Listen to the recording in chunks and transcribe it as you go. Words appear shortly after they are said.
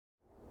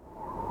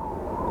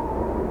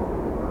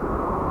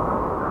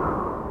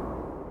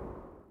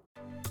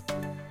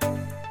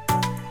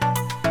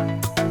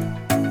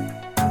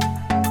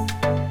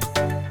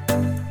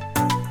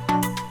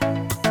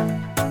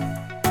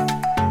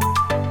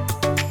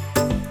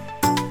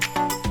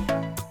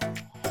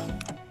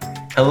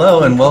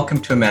Hello and welcome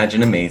to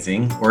Imagine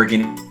Amazing,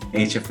 Oregon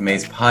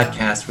HFMA's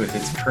podcast with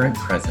its current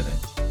president.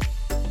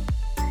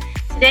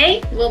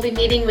 Today, we'll be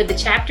meeting with the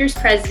chapter's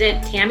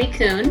president, Tammy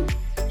Kuhn,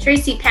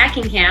 Tracy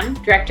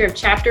Packingham, Director of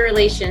Chapter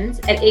Relations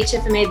at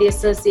HFMA the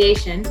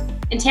Association,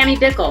 and Tammy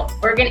Bickle,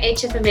 Oregon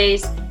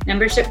HFMA's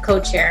membership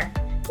co-chair.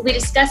 We'll be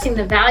discussing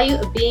the value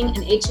of being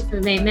an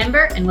HFMA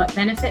member and what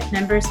benefit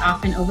members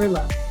often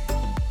overlook.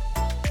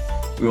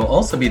 We will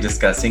also be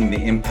discussing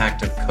the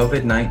impact of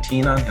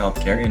COVID-19 on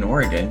healthcare in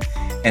Oregon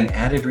and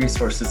added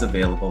resources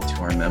available to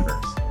our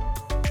members.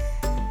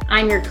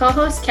 I'm your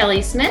co-host,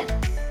 Kelly Smith.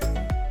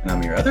 And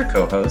I'm your other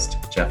co-host,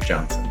 Jeff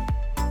Johnson.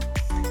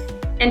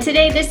 And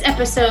today, this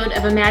episode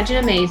of Imagine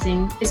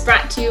Amazing is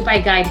brought to you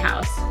by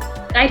Guidehouse.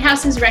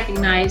 Guidehouse is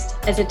recognized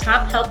as a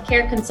top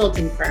healthcare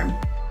consulting firm.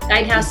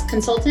 Guidehouse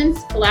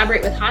consultants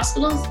collaborate with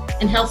hospitals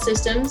and health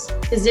systems,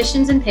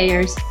 physicians and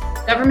payers,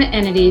 government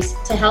entities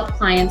to help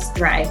clients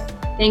thrive.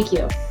 Thank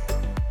you.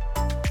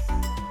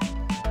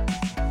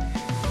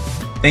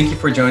 Thank you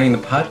for joining the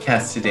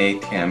podcast today,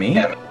 Tammy.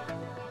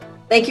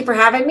 Thank you for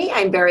having me.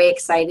 I'm very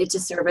excited to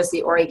serve as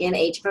the Oregon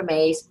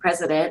HFMA's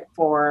president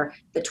for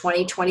the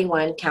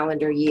 2021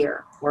 calendar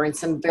year. We're in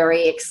some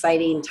very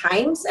exciting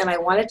times, and I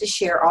wanted to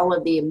share all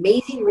of the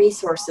amazing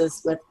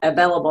resources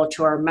available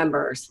to our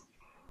members.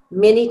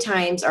 Many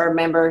times our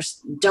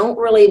members don't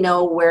really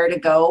know where to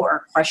go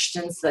or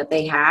questions that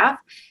they have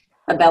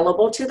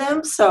available to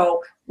them.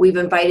 So we've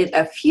invited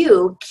a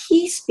few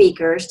key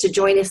speakers to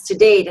join us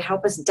today to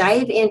help us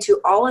dive into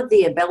all of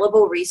the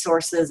available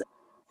resources.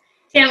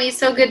 Tammy, it's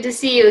so good to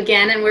see you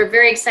again, and we're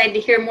very excited to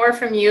hear more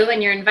from you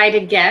and your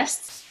invited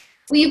guests.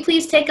 Will you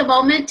please take a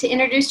moment to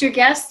introduce your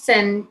guests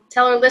and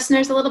tell our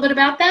listeners a little bit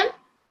about them?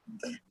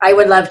 I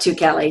would love to,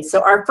 Kelly.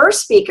 So our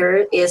first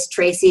speaker is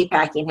Tracy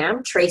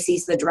Packingham.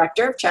 Tracy's the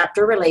Director of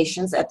Chapter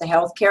Relations at the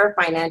Healthcare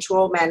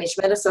Financial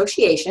Management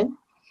Association.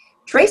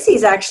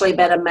 Tracy's actually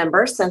been a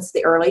member since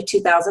the early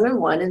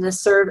 2001 and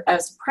has served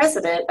as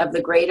president of the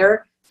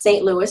Greater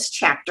St. Louis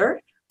chapter.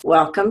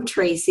 Welcome,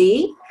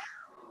 Tracy.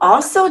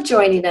 Also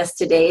joining us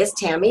today is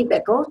Tammy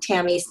Bickle.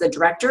 Tammy's the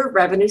Director of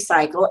Revenue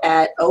Cycle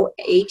at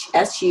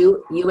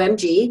OHSU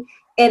UMG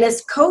and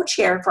is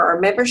co-chair for our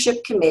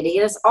membership committee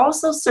and has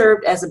also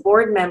served as a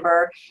board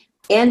member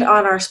and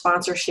on our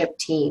sponsorship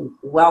team.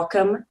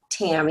 Welcome,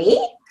 Tammy.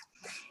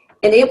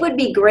 And it would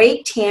be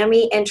great,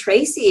 Tammy and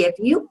Tracy, if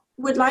you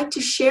would like to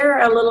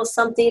share a little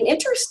something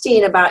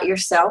interesting about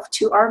yourself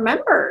to our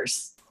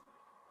members.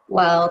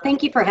 Well,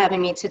 thank you for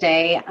having me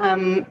today.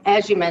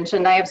 As you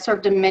mentioned, I have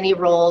served in many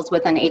roles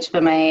within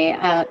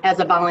HFMA as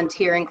a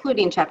volunteer,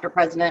 including chapter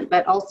president,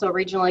 but also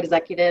regional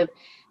executive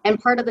and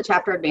part of the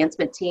chapter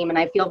advancement team. And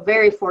I feel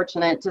very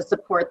fortunate to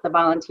support the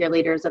volunteer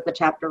leaders at the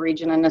chapter,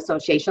 region, and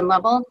association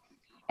level.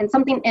 And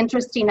something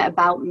interesting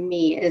about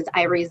me is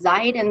I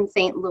reside in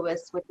St.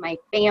 Louis with my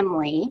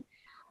family.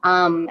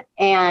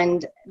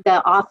 And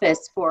the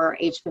office for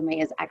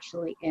HFMA is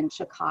actually in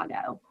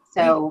Chicago.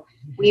 So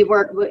we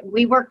work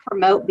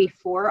remote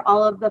before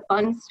all of the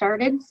fun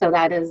started. So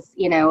that is,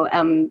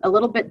 a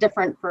little bit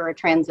different for a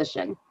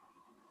transition.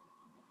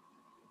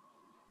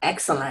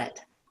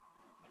 Excellent.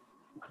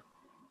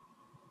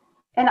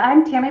 And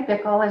I'm Tammy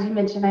Bickle. As you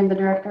mentioned, I'm the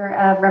Director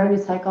of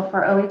Revenue Cycle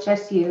for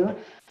OHSU.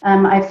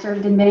 I've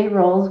served in many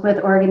roles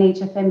with Oregon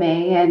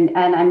HFMA, and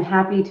I'm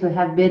happy to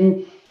have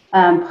been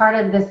part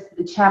of this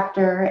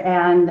chapter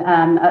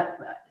and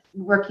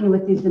working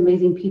with these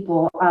amazing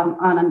people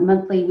on a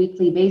monthly,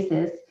 weekly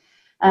basis.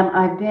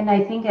 I've been,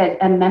 I think,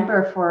 a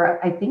member for,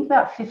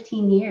 about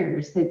 15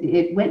 years.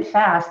 It went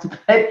fast,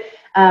 but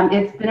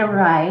it's been a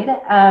ride.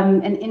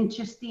 An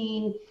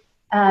interesting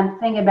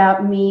thing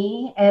about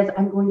me is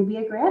I'm going to be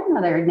a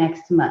grandmother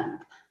next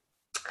month.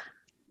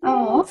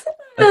 Oh,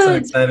 that's so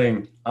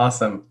exciting.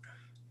 Awesome.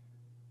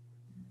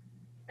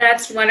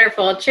 That's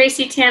wonderful.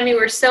 Tracy, Tammy,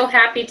 we're so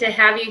happy to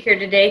have you here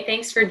today.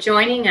 Thanks for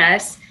joining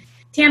us.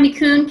 Tammy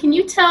Kuhn, can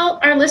you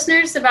tell our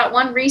listeners about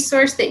one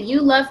resource that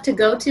you love to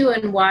go to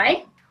and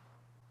why?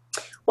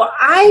 Well,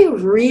 I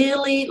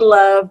really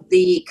love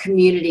the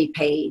community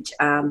page.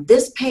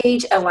 This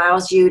page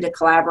allows you to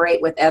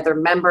collaborate with other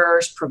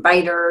members,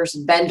 providers,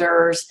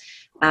 vendors,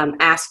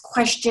 ask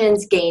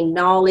questions, gain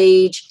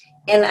knowledge,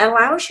 and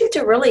allows you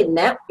to really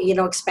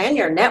expand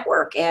your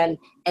network and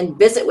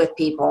visit with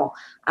people.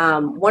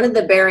 One of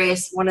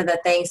the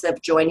things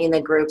of joining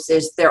the groups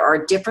is there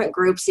are different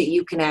groups that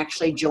you can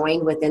actually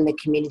join within the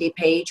community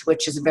page,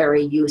 which is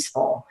very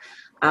useful.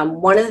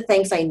 One of the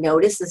things I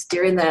noticed is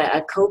during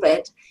the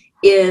COVID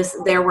is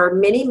there were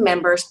many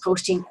members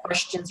posting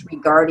questions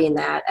regarding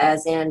that,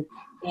 as in,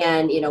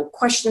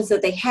 questions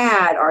that they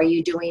had. Are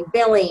you doing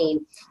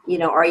billing?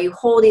 Are you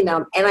holding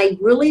them? And I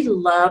really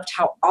loved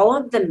how all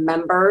of the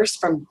members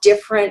from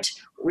different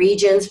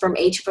regions from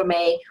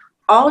HFMA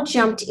all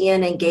jumped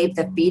in and gave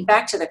the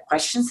feedback to the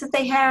questions that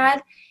they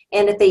had.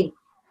 And if they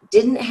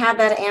didn't have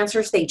that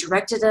answers, they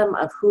directed them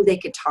of who they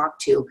could talk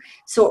to.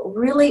 So it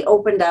really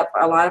opened up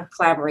a lot of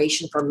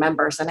collaboration for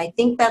members. And I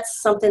think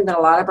that's something that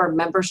a lot of our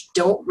members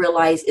don't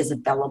realize is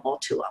available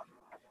to them.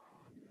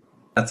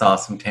 That's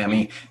awesome,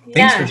 Tammy.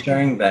 Thanks for Yeah.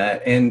 sharing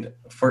that. And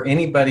for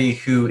anybody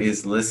who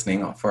is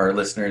listening, for our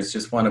listeners,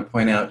 just want to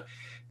point out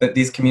that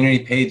these community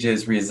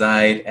pages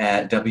reside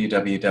at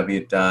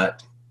www.hfma.org.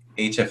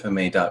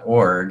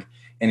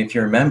 And if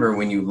you remember,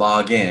 when you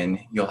log in,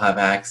 you'll have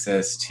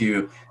access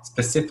to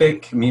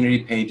specific community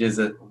pages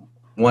that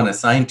one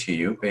assigned to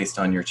you based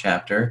on your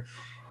chapter.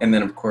 And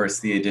then, of course,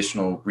 the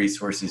additional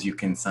resources you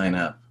can sign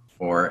up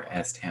for,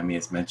 as Tammy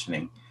is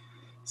mentioning.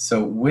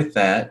 So with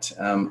that,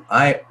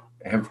 I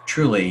have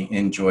truly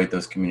enjoyed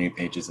those community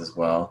pages as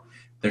well.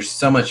 There's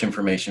so much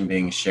information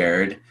being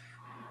shared,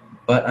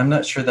 but I'm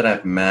not sure that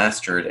I've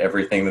mastered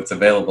everything that's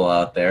available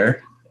out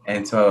there.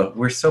 And so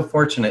we're so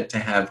fortunate to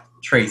have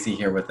Tracy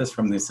here with us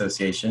from the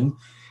association.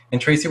 And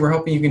Tracy, we're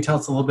hoping you can tell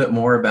us a little bit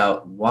more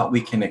about what we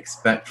can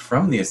expect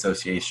from the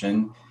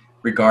association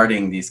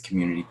regarding these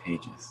community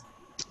pages.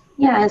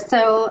 Yeah,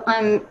 so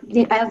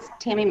as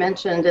Tammy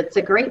mentioned, it's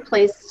a great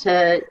place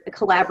to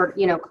collaborate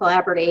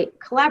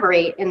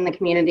in the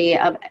community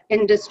of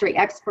industry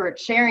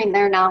experts sharing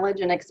their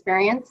knowledge and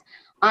experience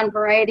on a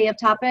variety of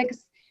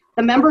topics.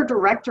 The member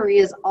directory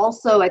is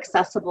also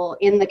accessible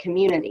in the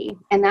community,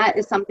 and that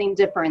is something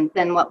different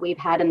than what we've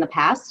had in the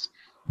past.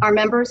 Our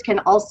members can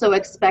also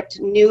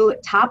expect new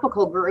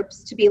topical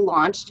groups to be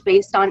launched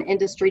based on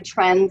industry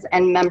trends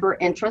and member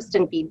interest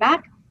and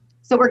feedback.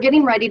 So we're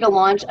getting ready to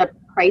launch a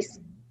price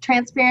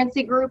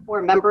transparency group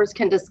where members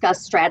can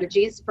discuss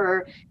strategies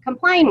for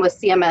complying with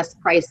CMS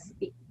price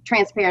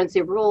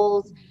transparency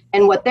rules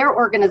and what their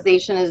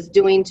organization is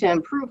doing to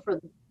improve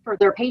for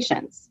their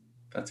patients.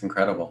 That's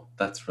incredible.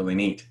 That's really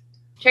neat.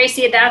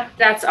 Tracy,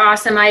 that's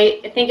awesome. I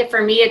think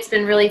for me, it's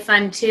been really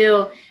fun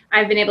too.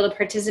 I've been able to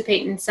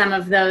participate in some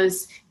of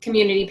those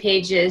community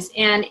pages,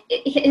 and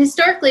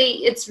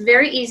historically, it's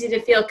very easy to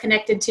feel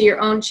connected to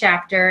your own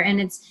chapter, and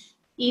it's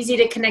easy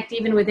to connect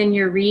even within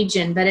your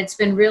region. But it's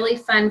been really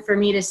fun for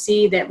me to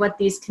see that what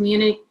these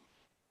community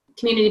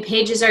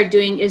pages are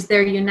doing is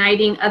they're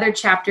uniting other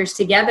chapters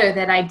together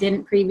that I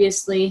didn't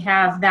previously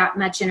have that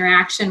much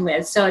interaction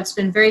with. So it's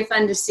been very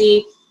fun to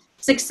see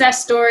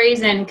success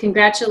stories and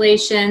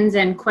congratulations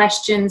and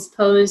questions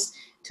posed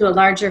to a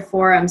larger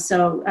forum.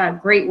 So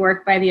great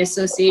work by the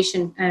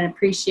association, and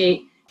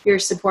appreciate your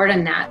support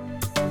on that.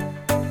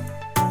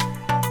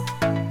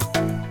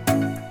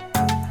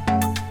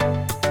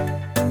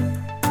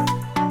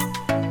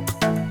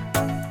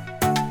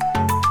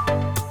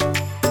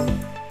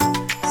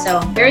 So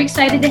very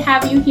excited to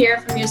have you here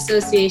from the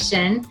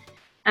association.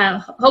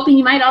 Hoping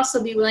you might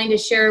also be willing to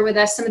share with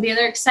us some of the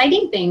other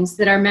exciting things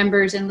that our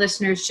members and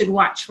listeners should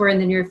watch for in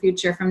the near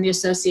future from the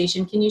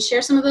association. Can you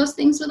share some of those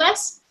things with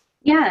us?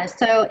 Yeah,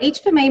 so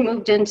HFMA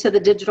moved into the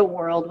digital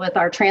world with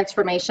our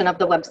transformation of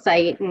the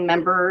website and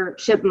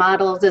membership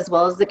models as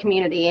well as the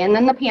community. And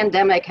then the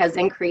pandemic has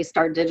increased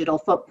our digital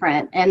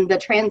footprint, and the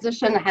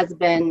transition has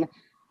been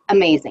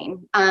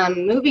amazing.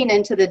 Moving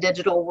into the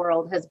digital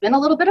world has been a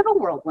little bit of a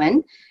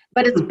whirlwind,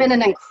 but it's been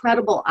an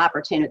incredible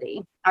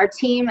opportunity. Our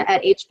team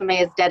at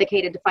HFMA is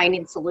dedicated to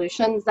finding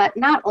solutions that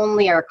not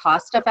only are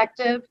cost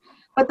effective,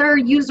 but they're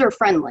user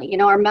friendly. You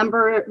know, our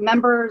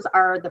members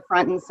are the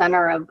front and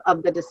center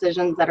of the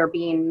decisions that are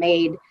being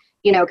made,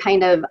 you know,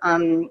 kind of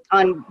on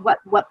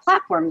what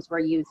platforms we're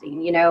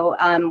using. You know,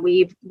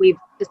 we've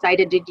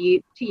decided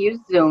to use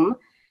Zoom.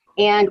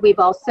 And we've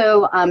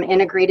also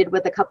integrated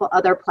with a couple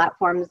other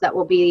platforms that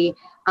will be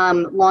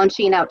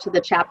launching out to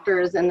the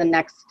chapters in the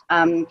next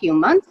few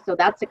months. So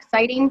that's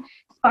exciting.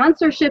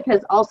 Sponsorship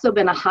has also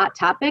been a hot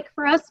topic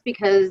for us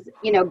because,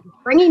 you know,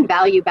 bringing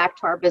value back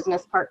to our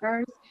business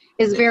partners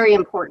is very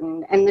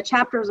important. And the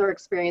chapters are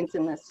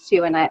experiencing this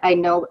too. And I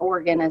know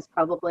Oregon is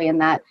probably in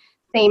that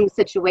same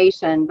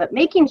situation, but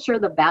making sure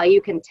the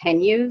value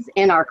continues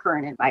in our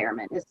current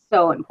environment is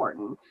so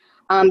important.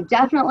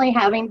 Definitely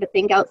having to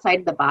think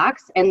outside the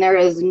box, and there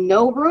is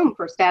no room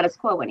for status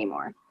quo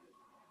anymore.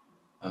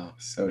 Oh,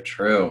 so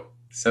true.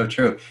 So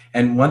true.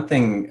 And one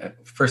thing,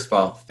 first of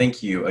all,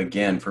 thank you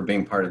again for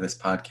being part of this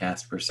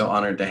podcast. We're so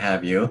honored to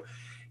have you.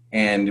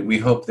 And we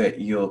hope that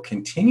you'll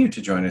continue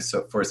to join us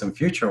for some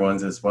future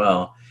ones as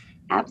well.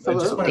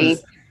 Absolutely.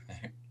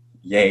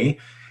 Yay.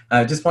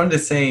 I just wanted to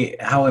say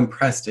how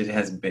impressed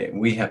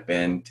we have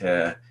been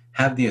to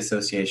have the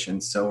association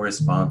so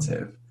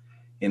responsive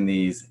in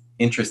these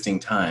interesting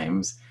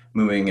times,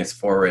 moving us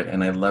forward.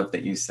 And I love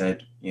that you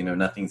said, you know,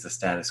 nothing's a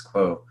status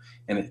quo,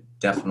 and it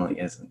definitely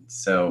isn't.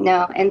 So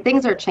no, and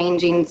things are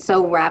changing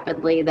so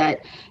rapidly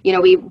that, you know,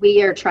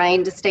 we are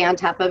trying to stay on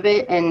top of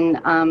it,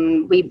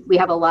 and we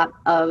have a lot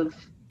of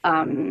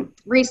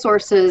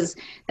resources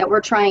that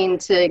we're trying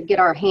to get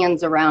our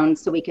hands around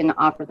so we can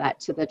offer that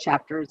to the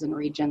chapters and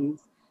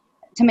regions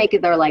to make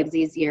their lives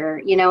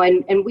easier, you know.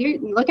 And we're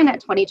looking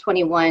at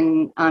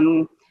 2021.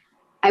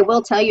 I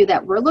will tell you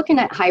that we're looking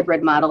at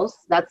hybrid models.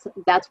 That's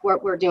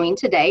what we're doing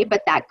today,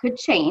 but that could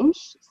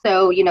change.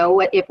 So, you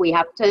know, if we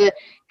have to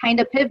kind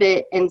of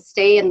pivot and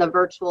stay in the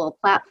virtual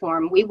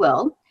platform, we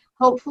will.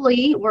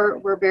 Hopefully,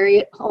 we're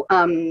very,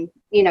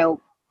 you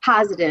know,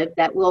 positive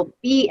that we'll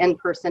be in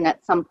person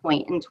at some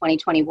point in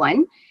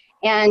 2021.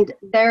 And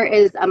there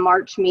is a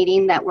March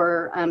meeting that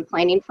we're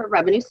planning for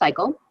Revenue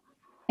Cycle.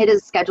 It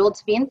is scheduled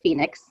to be in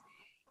Phoenix.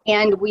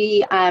 And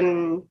we,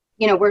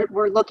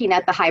 we're looking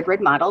at the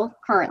hybrid model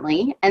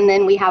currently. And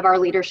then we have our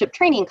leadership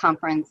training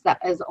conference that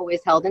is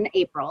always held in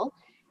April.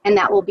 And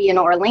that will be in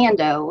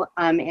Orlando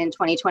in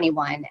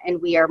 2021.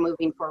 And we are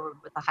moving forward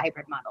with a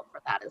hybrid model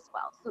for that as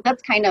well. So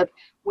that's kind of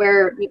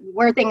where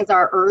things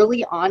are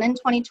early on in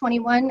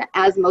 2021.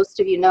 As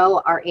most of you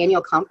know, our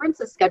annual conference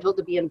is scheduled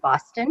to be in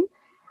Boston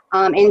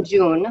in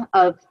June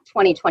of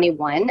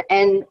 2021.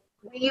 And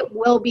we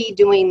will be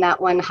doing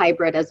that one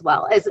hybrid as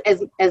well, as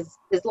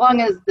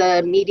long as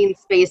the meeting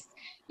space,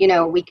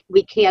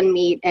 we can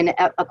meet, and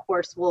of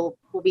course we'll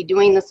be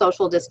doing the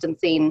social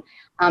distancing,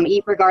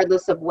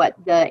 regardless of what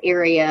the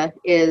area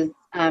is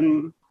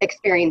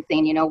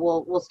experiencing.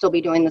 We'll still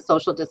be doing the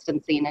social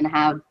distancing and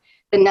have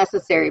the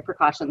necessary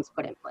precautions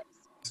put in place.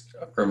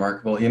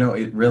 Remarkable.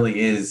 It really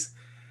is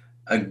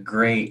a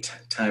great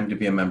time to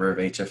be a member of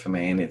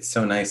HFMA, and it's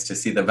so nice to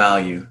see the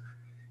value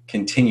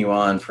continue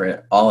on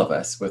for all of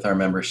us with our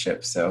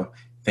membership. So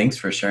thanks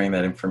for sharing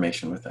that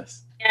information with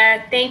us.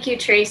 Yeah, thank you,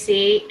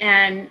 Tracy.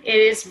 And it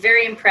is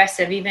very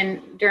impressive,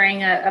 even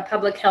during a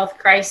public health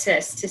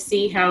crisis, to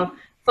see how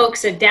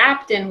folks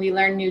adapt and we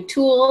learn new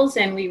tools,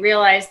 and we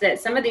realize that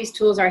some of these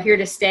tools are here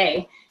to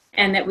stay,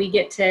 and that we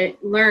get to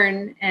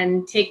learn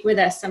and take with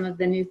us some of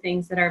the new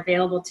things that are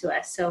available to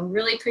us. So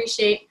really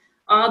appreciate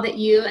all that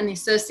you and the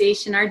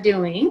association are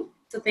doing.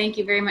 So thank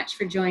you very much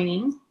for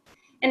joining.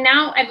 And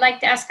now I'd like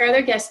to ask our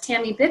other guest,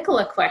 Tammy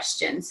Bickle, a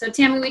question. So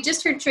Tammy, we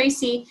just heard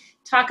Tracy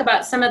talk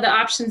about some of the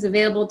options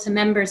available to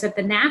members at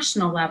the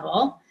national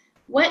level.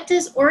 What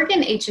does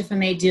Oregon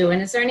HFMA do?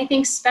 And is there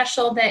anything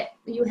special that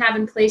you have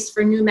in place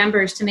for new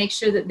members to make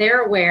sure that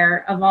they're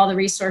aware of all the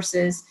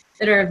resources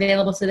that are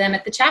available to them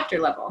at the chapter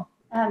level?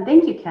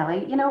 Thank you,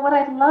 Kelly. What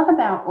I love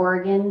about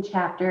Oregon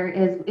chapter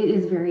is it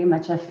is very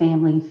much a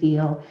family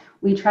feel.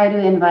 We try to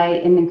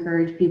invite and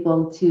encourage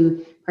people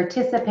to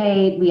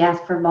participate. We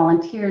ask for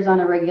volunteers on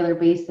a regular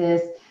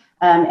basis.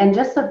 And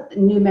just so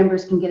new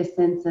members can get a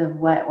sense of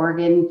what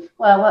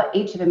what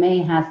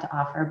HFMA has to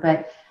offer,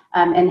 but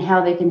and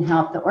how they can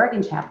help the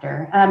Oregon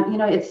chapter.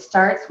 It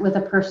starts with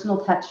a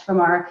personal touch from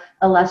our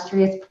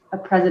illustrious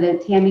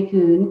president, Tammy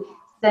Kuhn,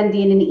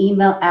 sending an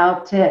email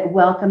out to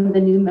welcome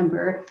the new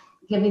member,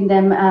 giving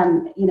them,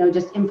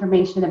 just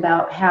information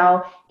about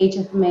how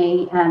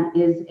HFMA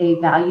is a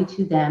value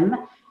to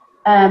them.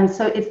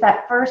 So it's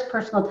that first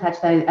personal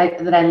touch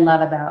that I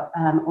love about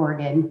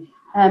Oregon.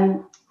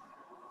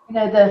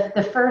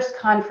 The first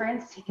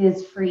conference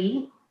is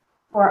free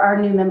for our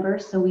new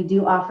members, so we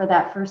do offer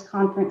that first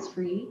conference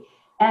free.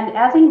 And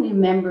as a new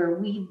member,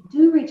 we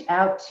do reach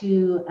out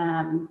to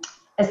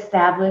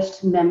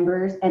established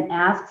members and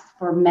ask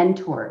for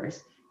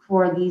mentors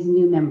for these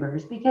new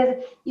members, because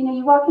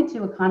you walk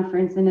into a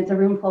conference and it's a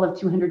room full of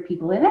 200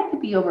 people, and that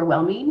could be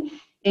overwhelming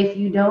if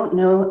you don't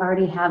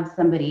already have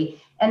somebody.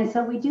 And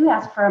so we do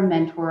ask for a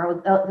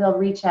mentor. They'll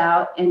reach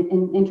out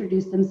and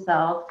introduce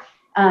themselves,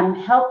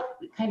 help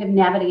kind of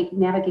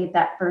navigate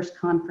that first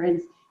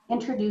conference,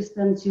 introduce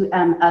them to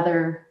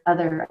other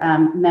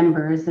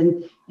members,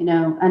 and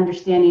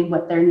understanding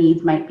what their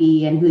needs might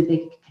be and who they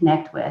could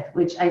connect with,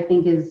 which I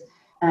think is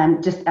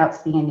just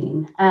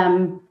outstanding.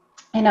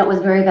 And it was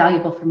very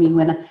valuable for me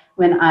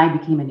when I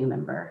became a new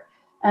member.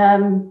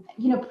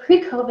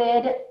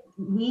 Pre-COVID,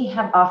 we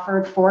have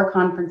offered 4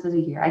 conferences a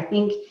year. I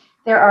think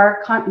there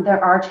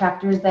are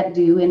chapters that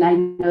do, and I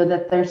know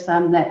that there's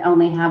some that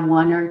only have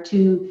 1 or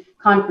 2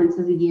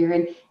 conferences a year.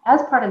 And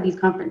as part of these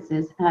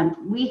conferences,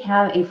 we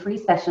have a free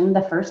session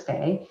the first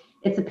day.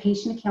 It's a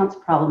patient accounts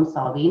problem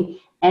solving.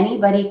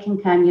 Anybody can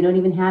come. You don't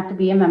even have to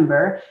be a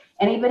member.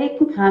 Anybody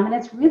can come, and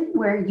it's really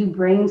where you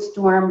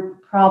brainstorm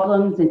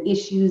problems and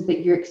issues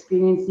that you're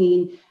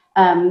experiencing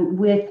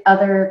with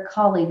other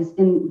colleagues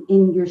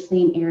in your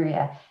same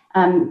area.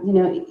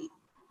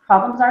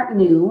 Problems aren't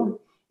new.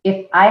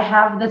 If I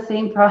have the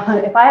same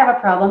problem, if I have a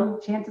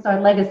problem, chances are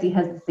Legacy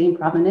has the same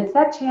problem. And it's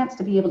that chance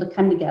to be able to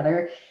come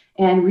together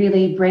and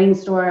really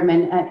brainstorm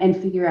and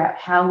figure out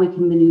how we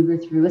can maneuver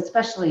through,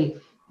 especially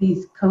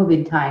these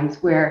COVID times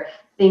where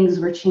things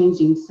were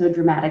changing so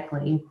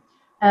dramatically.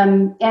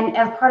 And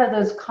as part of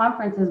those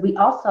conferences, we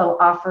also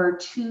offer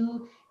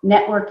 2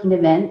 networking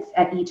events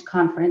at each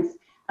conference,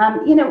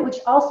 which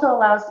also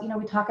allows,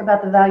 we talk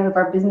about the value of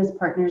our business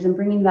partners and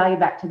bringing value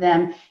back to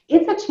them.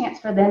 It's a chance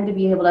for them to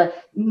be able to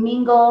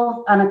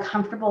mingle on a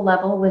comfortable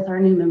level with our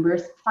new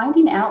members,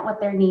 finding out what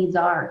their needs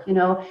are.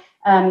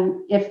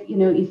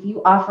 If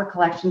you offer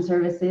collection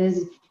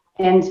services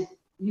and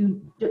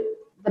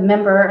the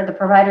member or the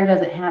provider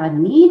doesn't have a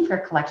need for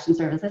collection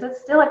services, it's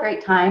still a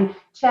great time,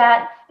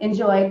 chat,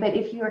 enjoy. But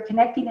if you are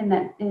connecting in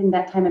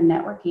that time of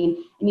networking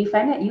and you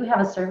find that you have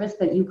a service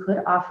that you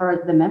could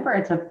offer the member,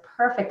 it's a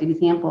perfect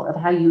example of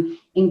how you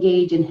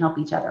engage and help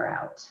each other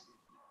out.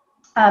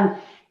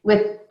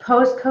 With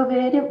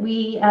post-COVID,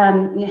 we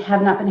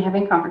have not been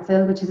having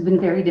conferences, which has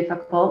been very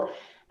difficult.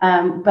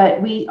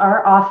 But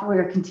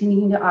we're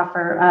continuing to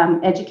offer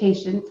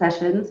education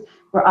sessions.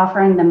 We're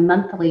offering them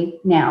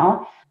monthly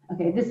now.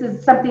 Okay, this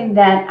is something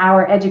that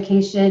our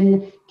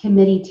education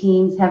committee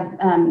teams have,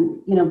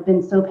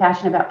 been so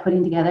passionate about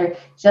putting together,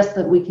 just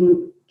so that we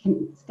can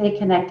stay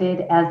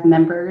connected as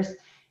members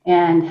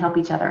and help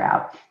each other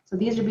out. So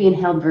these are being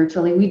held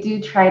virtually. We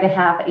do try to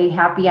have a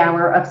happy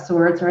hour of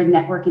sorts or a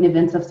networking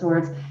events of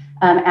sorts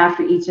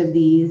after each of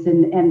these,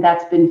 and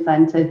that's been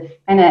fun to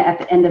kind of at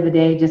the end of the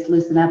day just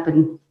loosen up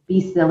and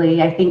be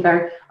silly. I think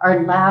our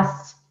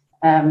last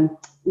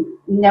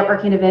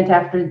networking event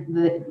after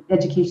the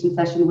education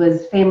session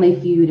was Family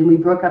Feud, and we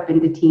broke up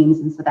into teams,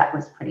 and so that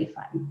was pretty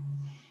fun.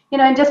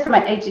 And just from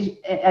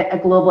a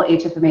global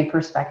HFMA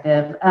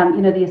perspective,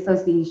 the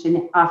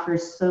association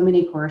offers so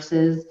many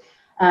courses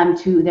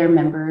to their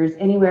members,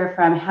 anywhere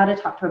from how to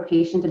talk to a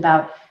patient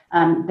about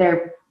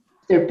their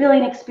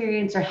billing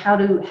experience, or how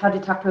to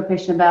talk to a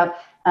patient about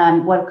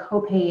what a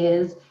copay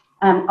is,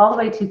 all the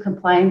way to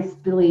compliance,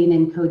 billing,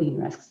 and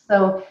coding risks.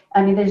 So,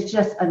 there's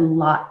just a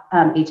lot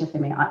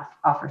HFMA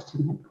offers to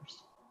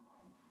members.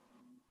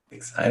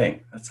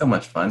 Exciting. That's so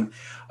much fun.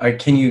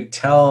 Can you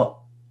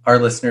tell our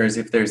listeners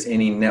if there's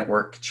any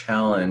network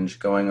challenge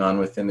going on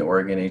within the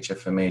Oregon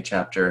HFMA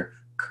chapter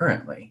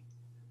currently?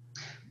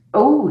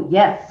 Oh,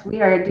 yes.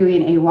 We are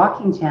doing a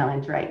walking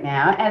challenge right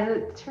now. As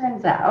it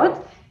turns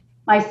out,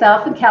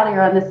 myself and Kelly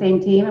are on the same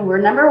team, and we're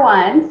number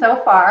one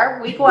so far,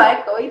 week one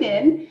going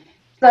in.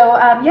 So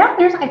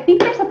I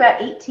think there's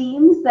about 8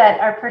 teams that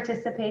are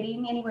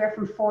participating, anywhere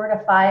from 4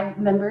 to 5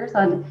 members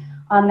on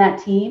that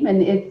team,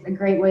 and it's a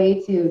great way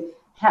to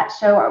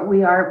show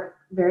we are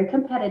very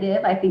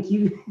competitive. I think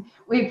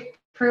we've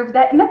proved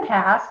that in the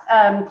past,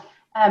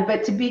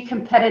 but to be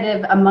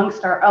competitive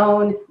amongst our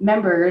own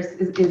members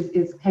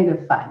is kind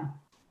of fun.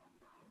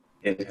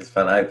 It is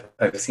fun.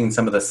 I've seen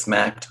some of the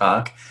smack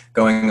talk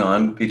going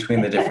on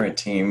between the different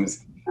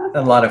teams.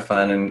 A lot of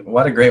fun, and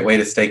what a great way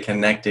to stay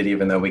connected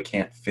even though we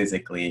can't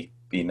physically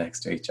be next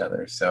to each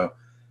other. So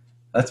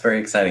that's very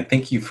exciting.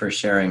 Thank you for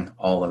sharing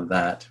all of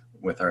that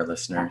with our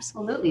listeners.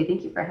 Absolutely.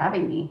 Thank you for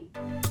having me.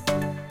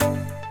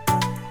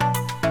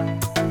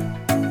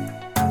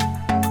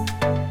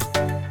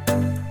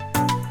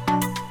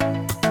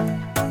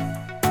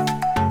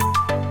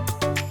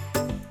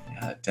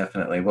 Yeah,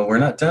 definitely. Well, we're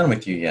not done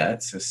with you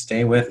yet, so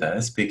stay with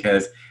us,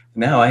 because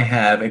now I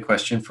have a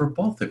question for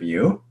both of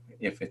you,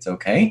 if it's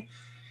okay.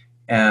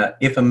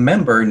 If a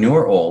member, new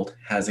or old,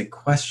 has a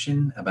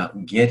question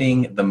about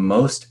getting the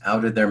most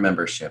out of their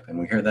membership, and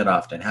we hear that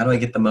often, how do I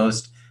get the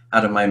most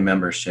out of my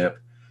membership?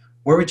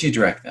 Where would you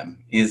direct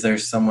them? Is there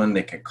someone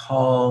they could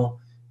call?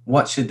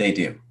 What should they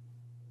do?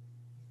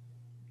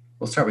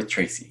 We'll start with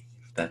Tracy,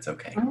 if that's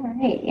okay. All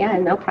right. Yeah,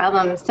 no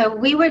problem. So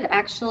we would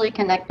actually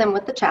connect them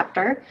with the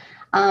chapter.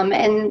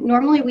 And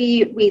normally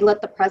we let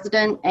the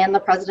president and the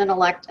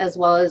president-elect, as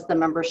well as the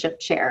membership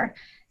chair.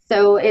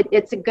 So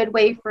it's a good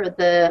way for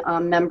the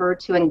member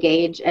to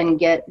engage and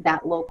get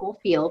that local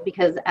feel,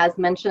 because as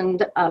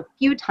mentioned a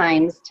few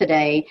times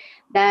today,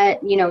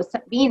 that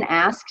being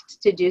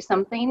asked to do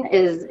something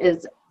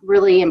is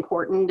really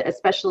important,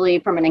 especially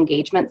from an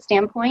engagement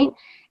standpoint.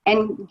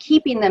 And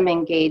keeping them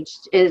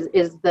engaged is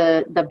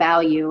the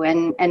value,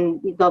 and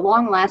the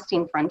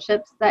long-lasting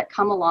friendships that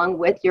come along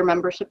with your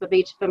membership of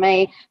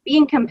HFMA.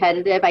 Being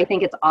competitive, I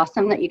think it's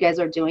awesome that you guys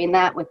are doing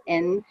that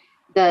within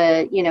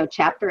the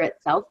chapter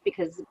itself,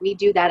 because we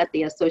do that at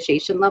the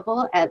association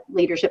level at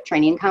Leadership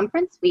Training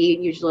Conference. We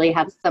usually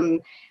have some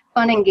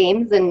fun and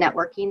games and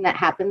networking that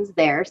happens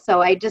there.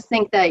 So I just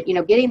think that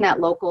getting that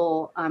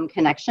local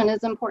connection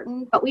is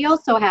important. But we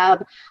also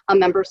have a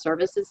member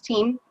services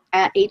team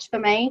at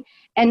HFMA,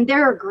 and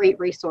they're a great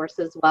resource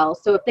as well.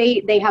 So if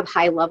they have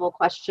high level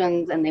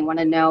questions and they want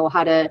to know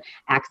how to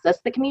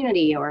access the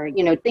community, or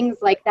things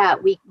like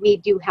that, we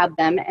do have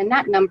them. And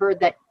that number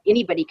that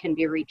anybody can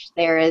be reached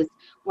there is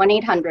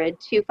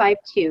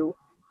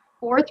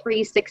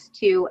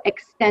 1-800-252-4362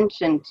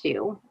 extension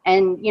 2.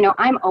 And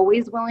I'm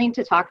always willing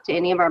to talk to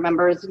any of our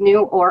members,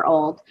 new or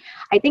old.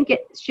 I think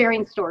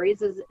sharing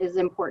stories is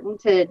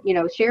important to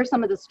share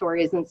some of the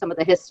stories and some of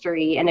the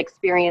history and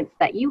experience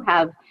that you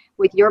have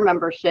with your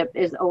membership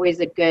is always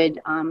a good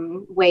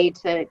way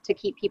to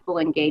keep people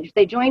engaged.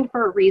 They joined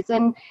for a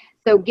reason,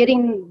 so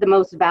getting the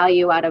most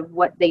value out of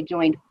what they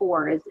joined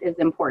for is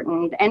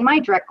important. And my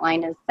direct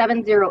line is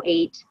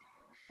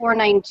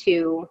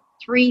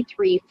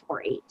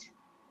 708-492-3348.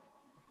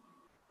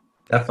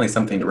 Definitely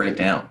something to write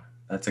down.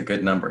 That's a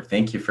good number.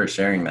 Thank you for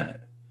sharing that.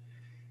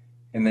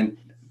 And then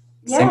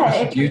same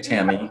question to you,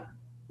 Tammy.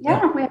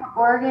 Yeah, we have an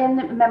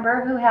Oregon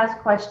member who has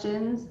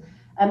questions.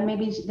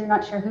 Maybe they're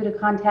not sure who to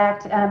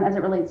contact as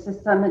it relates to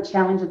some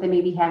challenge that they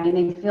may be having.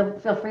 They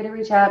feel free to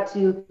reach out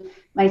to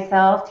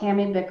myself,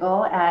 Tammy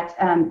Bickle, at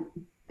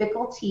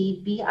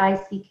Bicklet,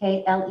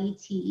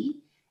 BICKLET,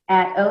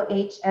 at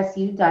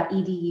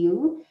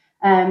ohsu.edu.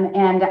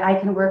 And I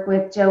can work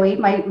with Joey,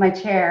 my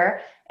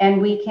chair,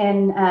 and we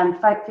can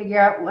figure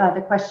out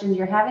the questions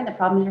you're having, the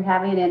problems you're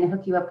having, and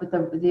hook you up with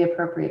the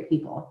appropriate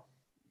people.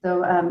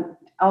 So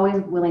always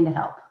willing to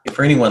help.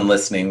 For anyone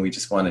listening, we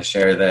just want to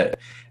share that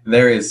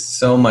there is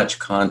so much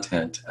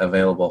content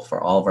available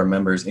for all of our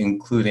members,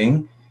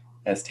 including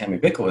as Tammy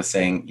Bickle was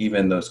saying,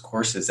 even those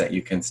courses that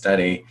you can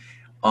study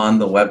on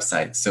the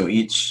website. So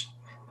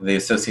the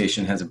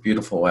association has a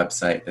beautiful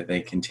website that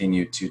they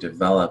continue to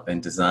develop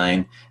and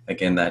design.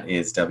 Again, that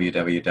is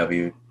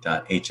www.hfma.org.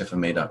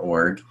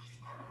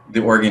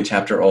 The Oregon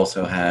chapter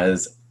also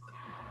has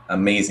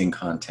amazing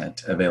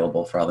content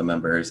available for all the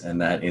members, and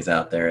that is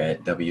out there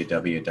at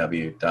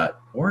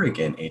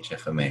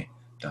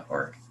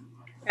www.oregonhfma.org.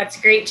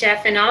 That's great,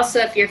 Jeff. And also,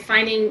 if you're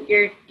finding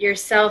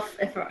yourself,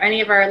 if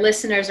any of our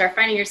listeners are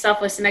finding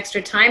yourself with some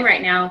extra time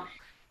right now,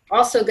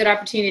 also a good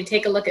opportunity to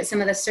take a look at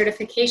some of the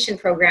certification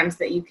programs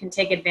that you can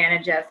take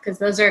advantage of, because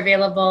those are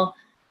available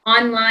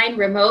online,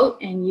 remote,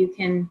 and you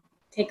can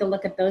take a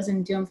look at those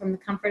and do them from the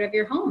comfort of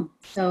your home.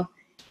 So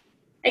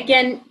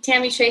again,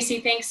 Tammy,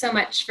 Tracy, thanks so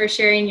much for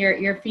sharing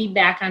your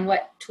feedback on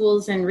what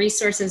tools and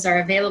resources are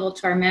available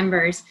to our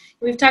members.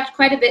 We've talked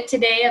quite a bit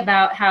today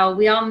about how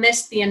we all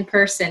missed the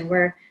in-person,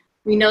 where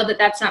we know that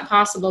that's not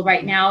possible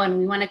right now, and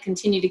we want to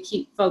continue to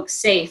keep folks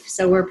safe.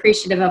 So we're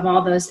appreciative of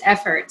all those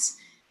efforts.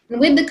 And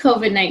with the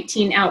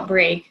COVID-19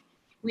 outbreak,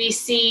 we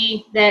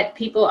see that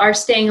people are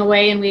staying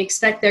away, and we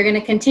expect they're going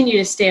to continue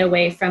to stay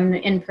away from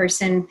the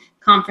in-person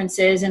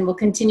conferences and will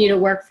continue to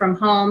work from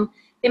home.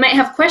 They might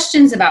have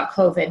questions about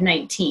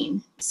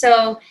COVID-19.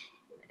 So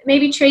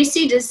maybe,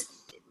 Tracy, does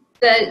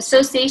the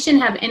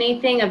association have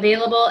anything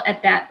available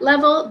at that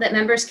level that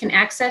members can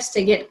access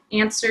to get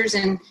answers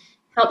and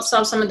help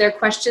solve some of their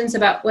questions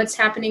about what's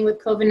happening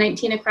with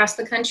COVID-19 across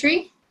the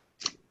country?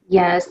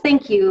 Yes,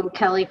 thank you,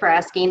 Kelly, for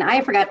asking. I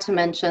forgot to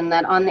mention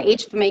that on the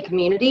HFMA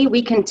community,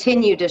 we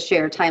continue to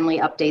share timely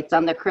updates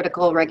on the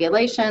critical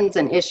regulations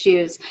and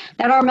issues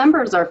that our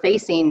members are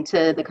facing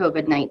to the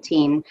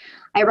COVID-19.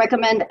 I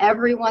recommend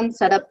everyone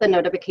set up the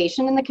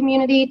notification in the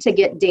community to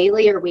get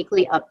daily or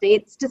weekly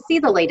updates to see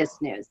the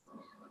latest news.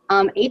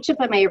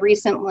 HFMA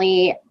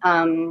recently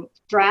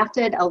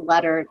drafted a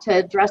letter to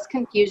address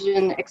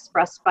confusion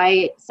expressed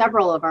by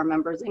several of our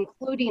members,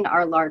 including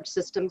our large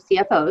system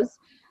CFOs,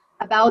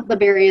 about the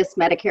various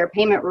Medicare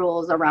payment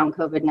rules around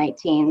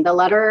COVID-19. The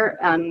letter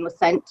was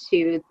sent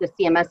to the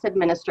CMS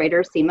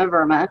administrator, Seema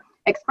Verma,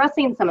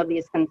 expressing some of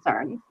these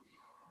concerns.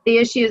 The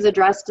issues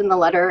addressed in the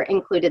letter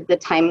included the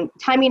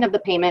timing of the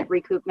payment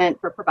recoupment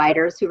for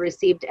providers who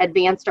received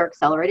advanced or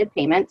accelerated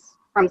payments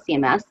from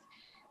CMS,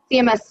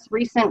 CMS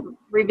recent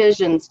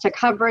revisions to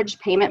coverage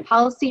payment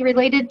policy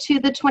related to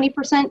the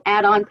 20%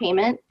 add-on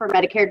payment for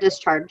Medicare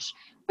discharge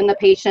when the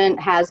patient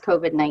has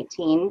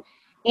COVID-19,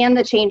 and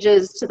the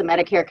changes to the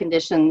Medicare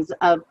conditions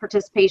of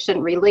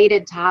participation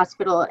related to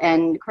hospital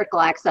and critical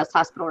access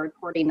hospital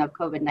reporting of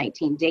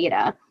COVID-19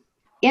 data.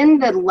 In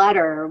the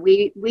letter,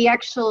 we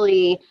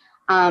actually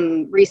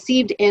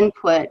received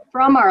input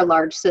from our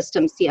large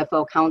system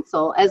CFO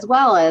council, as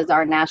well as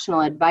our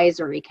National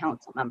Advisory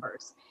Council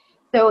members.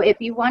 So if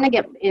you want to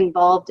get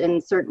involved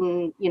in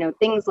certain,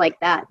 things like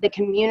that, the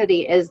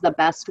community is the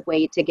best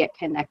way to get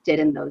connected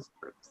in those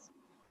groups.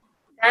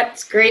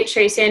 That's great,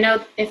 Tracy. I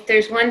know if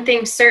there's one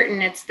thing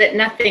certain, it's that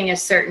nothing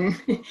is certain.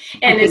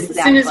 And as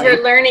soon as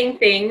we're learning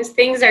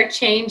things are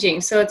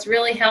changing. So it's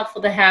really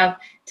helpful to have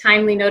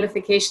timely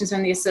notifications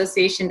from the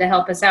association to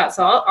help us out.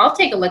 So I'll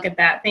take a look at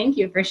that. Thank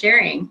you for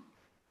sharing.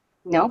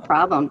 No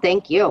problem.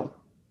 Thank you.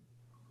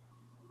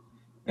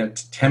 Now,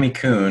 Tammy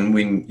Kuhn,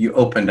 when you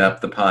opened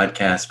up the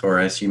podcast for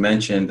us, you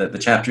mentioned that the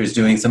chapter is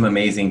doing some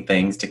amazing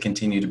things to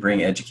continue to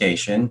bring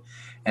education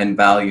and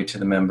value to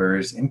the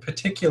members, in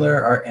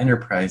particular our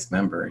enterprise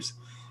members.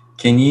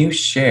 Can you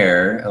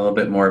share a little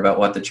bit more about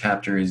what the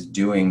chapter is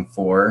doing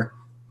for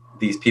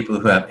these people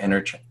who have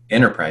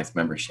enterprise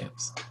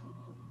memberships?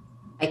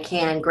 I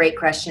can. Great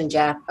question,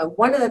 Jeff.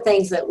 One of the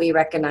things that we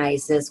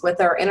recognize is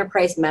with our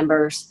enterprise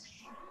members,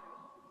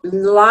 a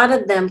lot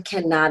of them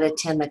cannot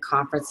attend the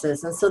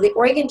conferences. And so the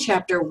Oregon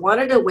chapter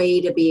wanted a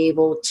way to be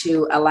able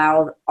to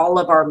allow all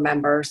of our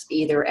members,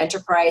 either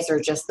enterprise or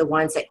just the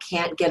ones that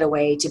can't get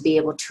away, to be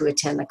able to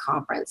attend the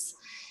conference.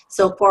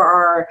 So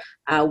for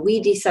we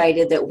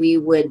decided that we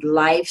would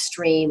live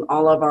stream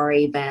all of our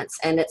events,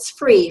 and it's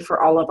free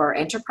for all of our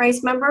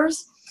enterprise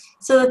members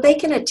so that they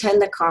can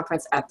attend the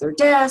conference at their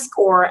desk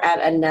or at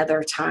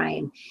another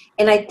time.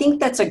 And I think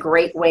that's a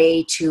great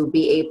way to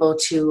be able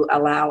to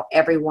allow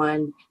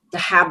everyone to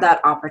have that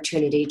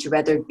opportunity to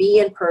rather be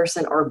in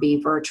person or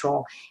be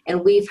virtual.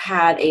 And we've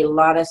had a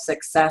lot of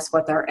success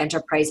with our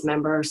enterprise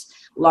members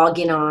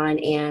logging on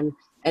and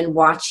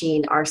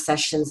watching our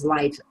sessions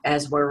live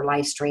as we're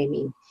live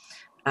streaming.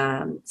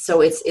 So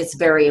it's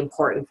very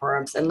important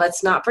for us. And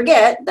let's not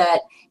forget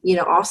that,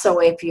 also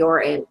if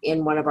you're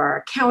in one of our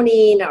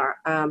accounting, or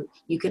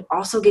you can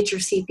also get your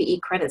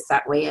CPE credits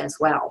that way as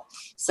well.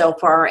 So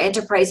for our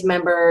enterprise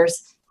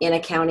members in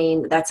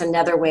accounting, that's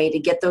another way to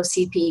get those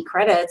CPE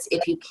credits.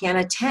 If you can't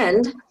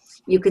attend,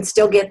 you can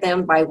still get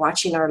them by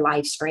watching our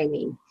live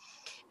streaming.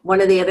 One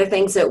of the other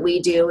things that we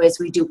do is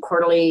we do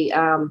quarterly,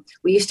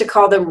 we used to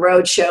call them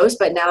road shows,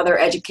 but now they're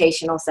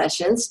educational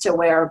sessions, to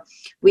where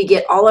we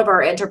get all of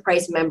our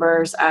enterprise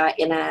members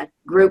in a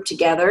group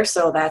together.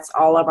 So that's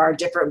all of our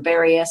different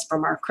various,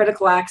 from our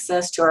critical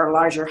access to our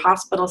larger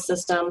hospital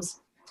systems.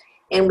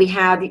 And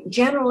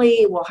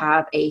we'll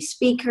have a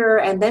speaker,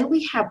 and then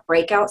we have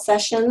breakout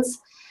sessions,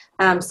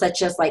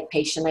 such as like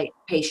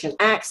patient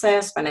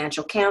access,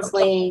 financial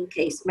counseling,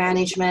 case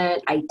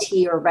management,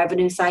 IT or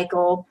revenue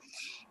cycle.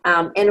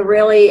 And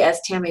really,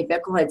 as Tammy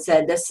Bickle had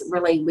said,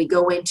 we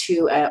go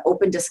into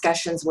open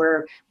discussions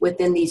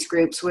within these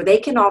groups where they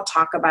can all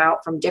talk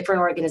about from different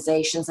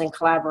organizations and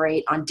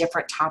collaborate on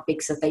different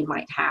topics that they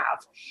might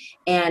have.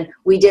 And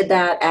we did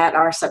that at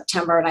our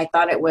September, and I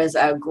thought it was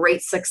a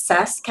great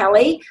success.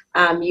 Kelly,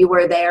 you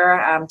were there.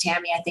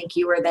 Tammy, I think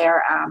you were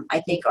there. I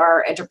think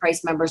our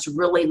enterprise members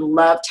really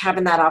loved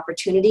having that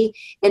opportunity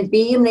and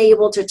being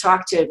able to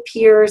talk to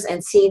peers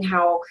and seeing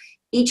how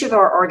each of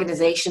our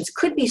organizations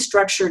could be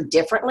structured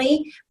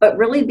differently, but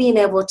really being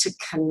able to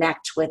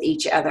connect with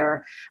each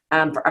other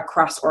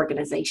across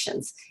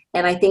organizations.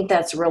 And I think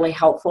that's really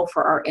helpful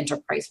for our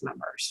enterprise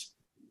members.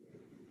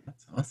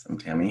 That's awesome,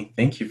 Tammy.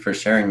 Thank you for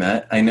sharing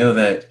that. I know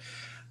that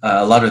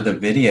a lot of the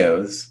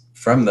videos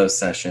from those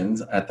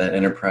sessions at that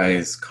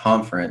enterprise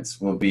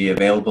conference will be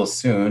available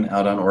soon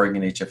out on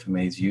Oregon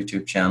HFMA's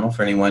YouTube channel.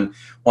 For anyone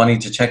wanting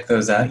to check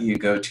those out, you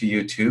go to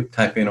YouTube,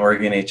 type in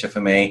Oregon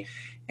HFMA,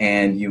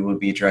 and you will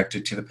be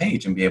directed to the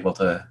page and be able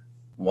to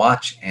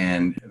watch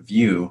and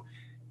view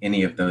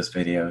any of those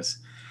videos.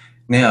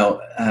 Now,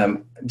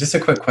 just a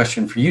quick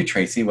question for you,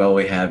 Tracy, while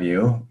we have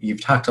you.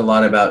 You've talked a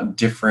lot about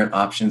different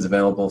options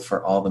available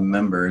for all the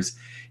members.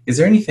 Is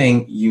there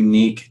anything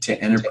unique to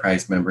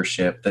enterprise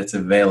membership that's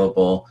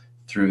available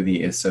through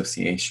the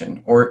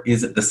association, or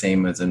is it the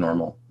same as a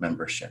normal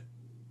membership?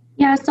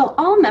 Yeah, so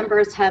all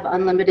members have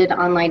unlimited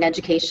online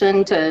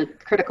education to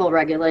critical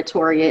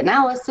regulatory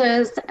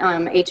analysis.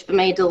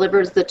 HFMA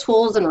delivers the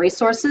tools and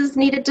resources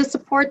needed to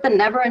support the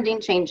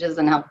never-ending changes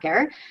in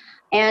healthcare.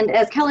 And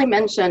as Kelly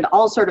mentioned,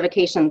 all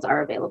certifications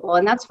are available,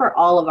 and that's for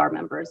all of our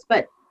members.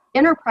 But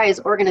enterprise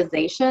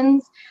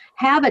organizations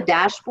have a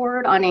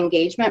dashboard on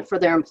engagement for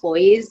their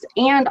employees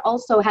and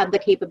also have the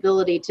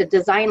capability to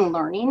design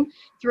learning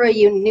through a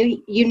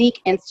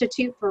unique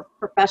institute for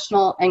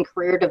professional and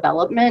career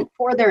development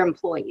for their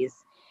employees.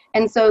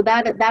 And so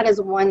that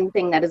is one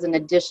thing that is in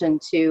addition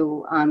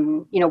to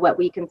what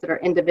we consider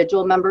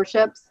individual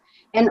memberships.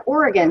 And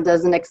Oregon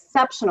does an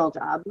exceptional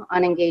job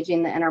on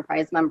engaging the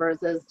enterprise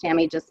members, as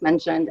Tammy just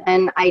mentioned.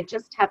 And I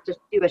just have to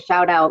do a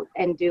shout out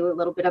and do a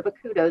little bit of a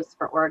kudos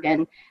for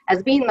Oregon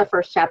as being the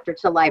first chapter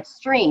to live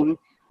stream,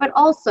 but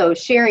also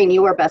sharing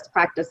your best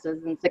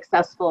practices and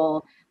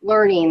successful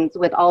learnings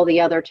with all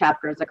the other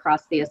chapters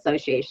across the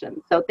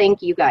association. So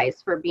thank you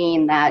guys for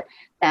being that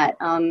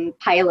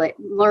pilot.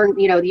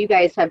 You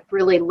guys have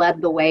really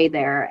led the way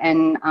there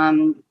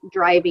and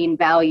driving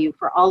value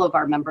for all of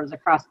our members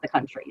across the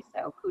country.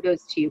 So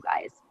kudos to you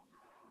guys.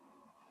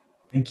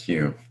 Thank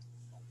you.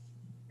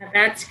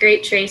 That's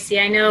great, Tracy.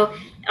 I know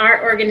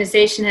our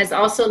organization has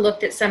also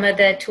looked at some of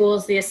the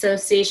tools the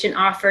association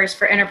offers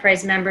for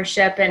enterprise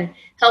membership and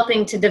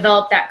helping to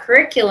develop that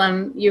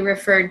curriculum you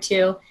referred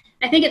to.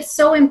 I think it's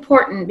so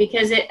important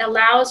because it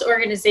allows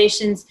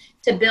organizations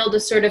to build a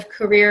sort of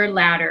career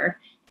ladder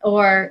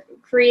or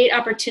create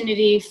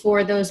opportunity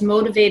for those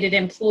motivated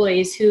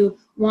employees who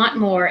want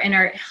more and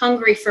are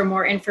hungry for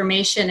more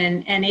information.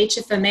 And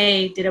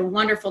HFMA did a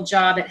wonderful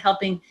job at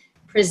helping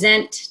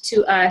present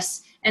to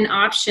us an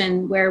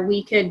option where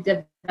we could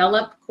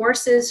develop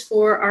courses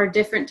for our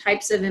different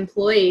types of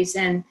employees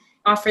and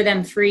offer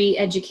them free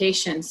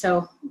education.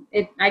 So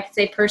I could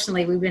say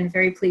personally, we've been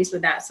very pleased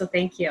with that. So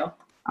thank you.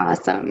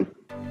 Awesome.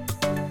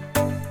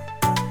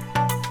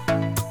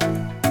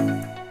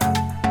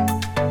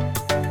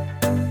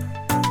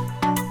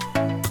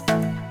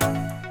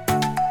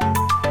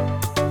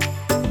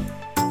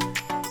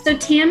 So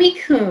Tammy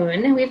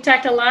Kuhn, we've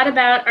talked a lot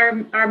about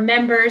our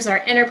members, our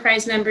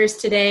enterprise members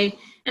today.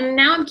 And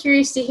now I'm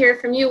curious to hear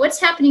from you. What's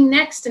happening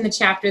next in the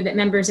chapter that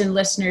members and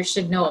listeners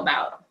should know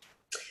about?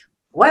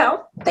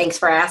 Well, thanks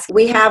for asking.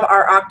 We have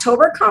our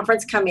October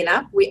conference coming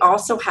up. We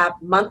also have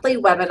monthly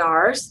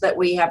webinars that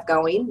we have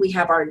going. We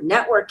have our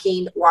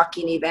networking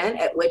walking event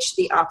at which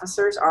the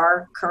officers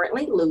are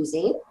currently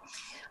losing.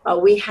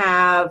 We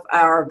have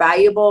our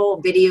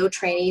valuable video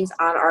trainings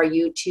on our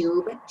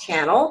YouTube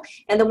channel.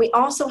 And then we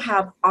also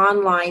have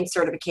online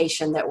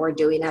certification that we're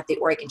doing at the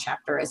Oregon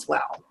chapter as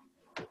well.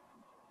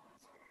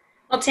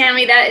 Well,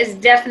 Tammy, that is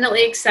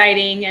definitely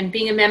exciting, and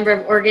being a member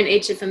of Oregon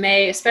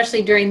HFMA,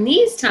 especially during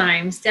these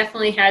times,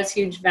 definitely has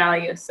huge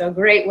value. So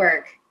great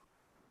work.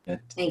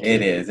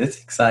 It is.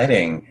 It's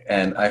exciting,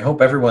 and I hope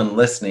everyone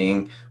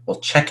listening will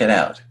check it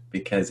out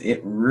because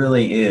it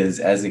really is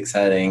as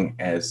exciting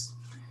as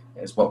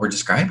what we're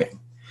describing.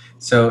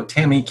 So,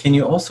 Tammy, can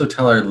you also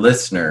tell our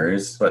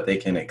listeners what they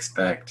can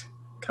expect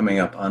coming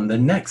up on the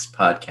next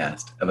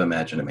podcast of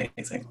Imagine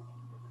Amazing?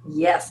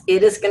 Yes,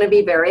 it is going to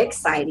be very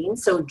exciting.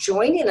 So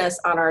joining us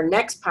on our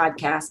next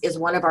podcast is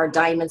one of our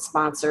diamond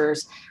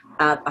sponsors,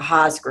 the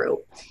Haas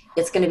Group.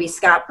 It's going to be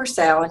Scott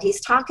Purcell, and he's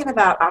talking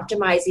about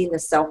optimizing the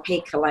self-pay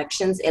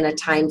collections in a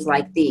times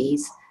like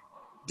these.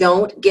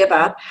 Don't give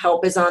up.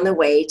 Help is on the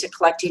way to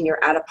collecting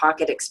your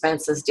out-of-pocket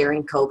expenses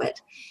during COVID.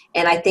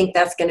 And I think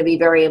that's going to be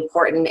very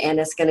important, and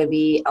it's going to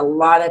be a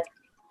lot of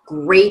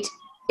great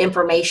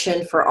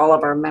information for all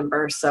of our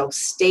members. So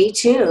stay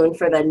tuned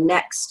for the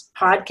next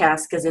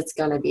podcast because it's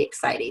going to be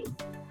exciting.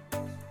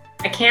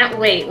 I can't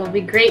wait. It will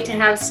be great to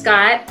have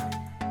Scott.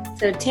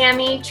 So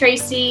Tammy,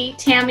 Tracy,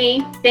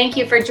 Tammy, thank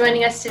you for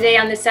joining us today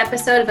on this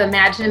episode of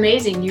Imagine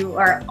Amazing. You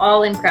are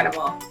all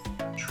incredible.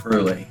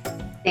 Truly.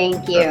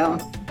 Thank you.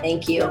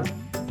 Thank you.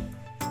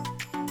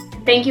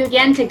 Thank you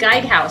again to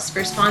Guidehouse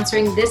for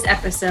sponsoring this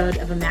episode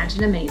of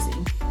Imagine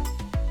Amazing.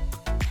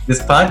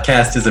 This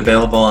podcast is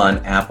available on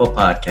Apple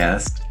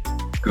Podcast,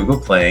 Google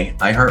Play,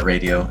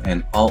 iHeartRadio,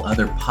 and all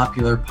other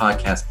popular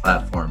podcast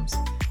platforms.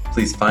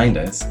 Please find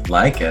us,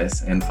 like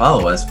us, and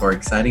follow us for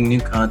exciting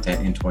new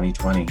content in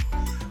 2020.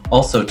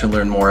 Also, to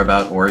learn more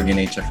about Oregon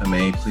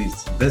HFMA,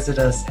 please visit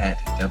us at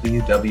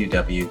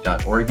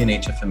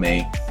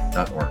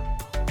www.oregonhfma.org.